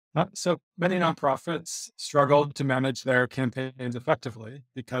So many nonprofits struggle to manage their campaigns effectively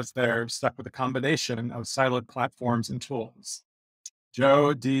because they're stuck with a combination of siloed platforms and tools.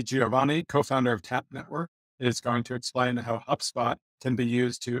 Joe DiGiovanni, co-founder of Tapp Network, is going to explain how HubSpot can be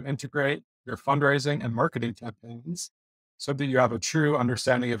used to integrate your fundraising and marketing campaigns so that you have a true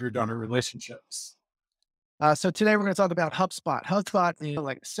understanding of your donor relationships. So today we're going to talk about HubSpot. HubSpot is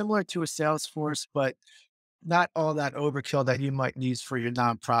like similar to a Salesforce, but not all that overkill that you might need for your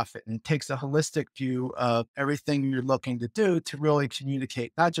nonprofit. And it takes a holistic view of everything you're looking to do to really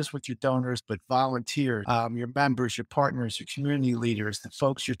communicate, not just with your donors, but volunteers, your members, your partners, your community leaders, the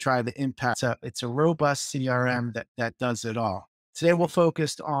folks you're trying to impact. So it's a robust CRM that does it all. Today we'll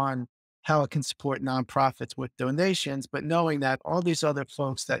focus on how it can support nonprofits with donations, but knowing that all these other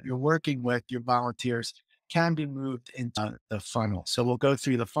folks that you're working with, your volunteers, can be moved into the funnel. So we'll go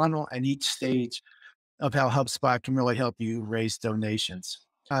through the funnel and each stage of how HubSpot can really help you raise donations.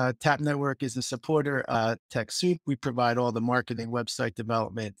 Tapp Network is a supporter TechSoup. We provide all the marketing, website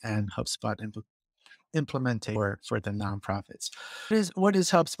development, and HubSpot implementation for the nonprofits. What is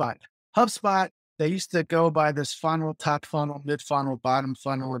HubSpot? HubSpot, they used to go by this funnel, top funnel, mid funnel, bottom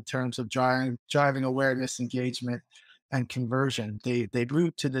funnel in terms of driving awareness, engagement, and conversion. They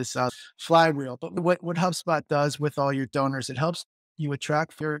moved to this flywheel. But what HubSpot does with all your donors, it helps you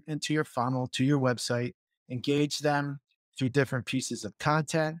attract into your funnel to your website, engage them through different pieces of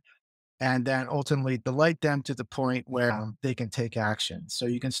content, and then ultimately delight them to the point where they can take action. So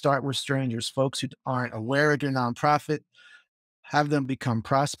you can start with strangers, folks who aren't aware of your nonprofit, have them become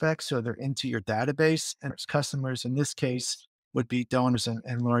prospects so they're into your database. And its customers in this case would be donors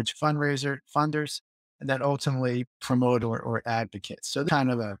and large funders, and then ultimately promote or advocates. So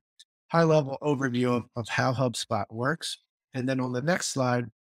kind of a high level overview of how HubSpot works. And then on the next slide,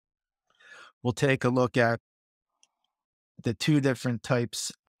 we'll take a look at the two different types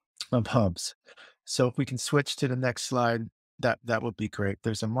of hubs. So if we can switch to the next slide, that would be great.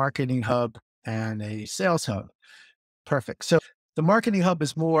 There's a marketing hub and a sales hub. Perfect. So the marketing hub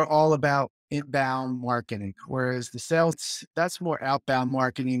is more all about inbound marketing, whereas the sales, that's more outbound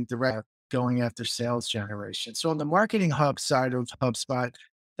marketing, direct going after sales generation. So on the marketing hub side of HubSpot,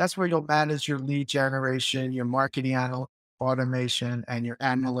 that's where you'll manage your lead generation, your marketing automation, and your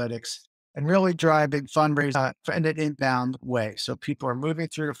analytics, and really driving fundraising in an inbound way. So people are moving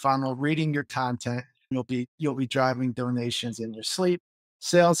through the funnel, reading your content. You'll be driving donations in your sleep.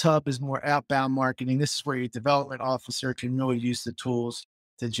 Sales Hub is more outbound marketing. This is where your development officer can really use the tools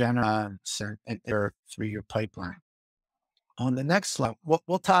to generate and through your pipeline. On the next slide,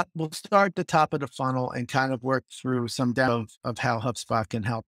 we'll start at the top of the funnel and kind of work through some demo of how HubSpot can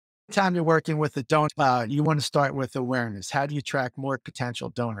help. Time you're working with a donor, you want to start with awareness. How do you track more potential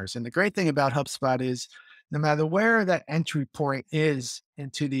donors? And the great thing about HubSpot is no matter where that entry point is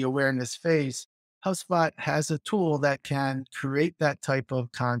into the awareness phase, HubSpot has a tool that can create that type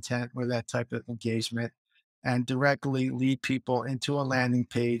of content or that type of engagement and directly lead people into a landing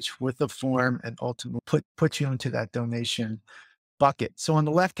page with a form and ultimately put you into that donation bucket. So on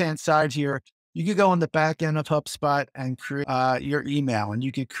the left-hand side here, you could go on the back end of HubSpot and create your email, and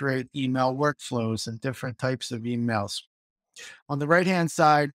you could create email workflows and different types of emails. On the right-hand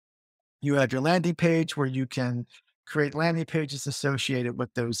side, you have your landing page where you can create landing pages associated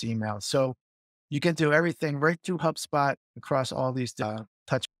with those emails. So you can do everything right through HubSpot across all these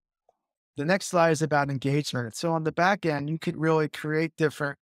touch. The next slide is about engagement. So on the back end, you could really create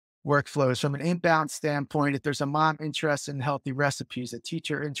different workflows from an inbound standpoint. If there's a mom interested in healthy recipes, a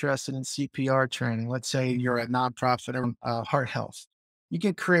teacher interested in CPR training, let's say you're a nonprofit or heart health, you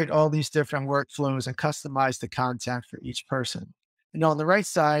can create all these different workflows and customize the content for each person. And on the right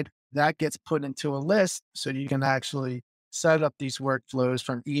side, that gets put into a list so you can actually set up these workflows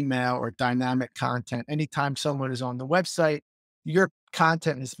from email or dynamic content. Anytime someone is on the website, your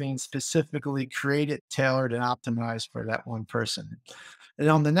content is being specifically created, tailored, and optimized for that one person. And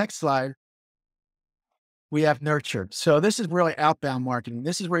on the next slide, we have nurtured. So this is really outbound marketing.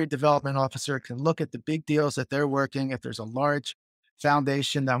 This is where your development officer can look at the big deals that they're working. If there's a large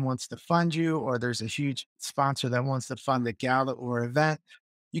foundation that wants to fund you, or there's a huge sponsor that wants to fund a gala or event,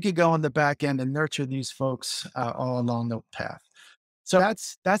 you could go on the back end and nurture these folks all along the path. So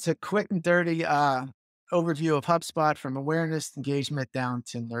that's a quick and dirty overview of HubSpot from awareness, engagement down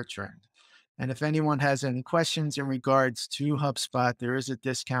to nurturing. And if anyone has any questions in regards to HubSpot, there is a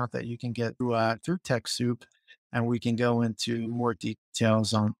discount that you can get through TechSoup, and we can go into more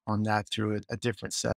details on that through a different set.